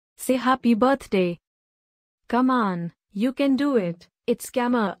Say happy birthday. Come on, you can do it. It's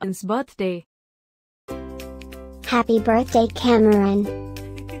Cameron's birthday. Happy birthday, Cameron.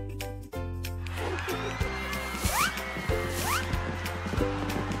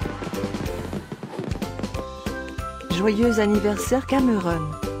 Joyeux anniversaire,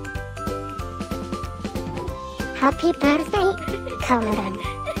 Cameron. Happy birthday, Cameron.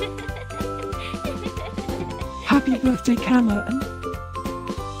 Happy birthday, Cameron.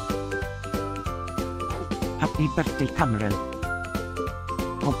 Happy birthday, Cameron.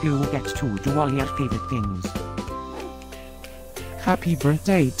 Hope you get to do all your favorite things. Happy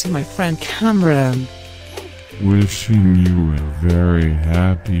birthday to my friend Cameron. Wishing you a very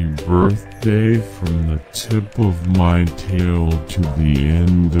happy birthday from the tip of my tail to the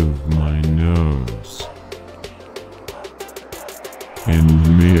end of my nose.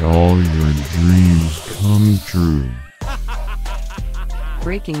 And may all your dreams come true.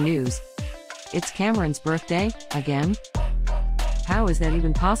 Breaking news. It's Cameron's birthday, again? How is that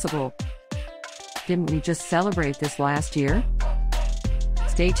even possible? Didn't we just celebrate this last year?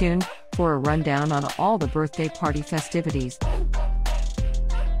 Stay tuned for a rundown on all the birthday party festivities.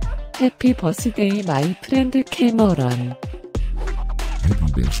 Happy birthday, my friend Cameron. Happy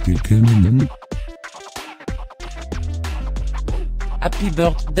birthday, Cameron. Happy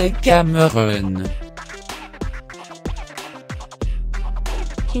birthday, Cameron.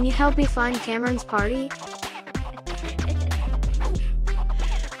 Can you help me find Cameron's party?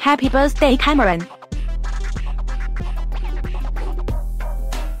 Happy birthday, Cameron.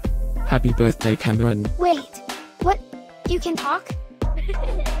 Happy birthday, Cameron. Wait, what? You can talk?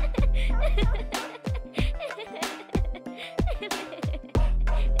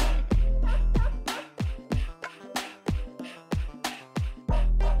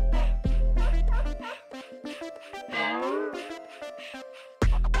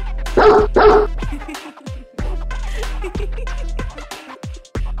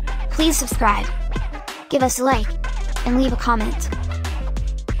 Please subscribe, give us a like, and leave a comment.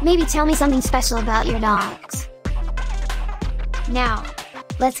 Maybe tell me something special about your dogs. Now,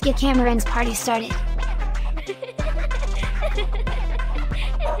 let's get Cameron's party started.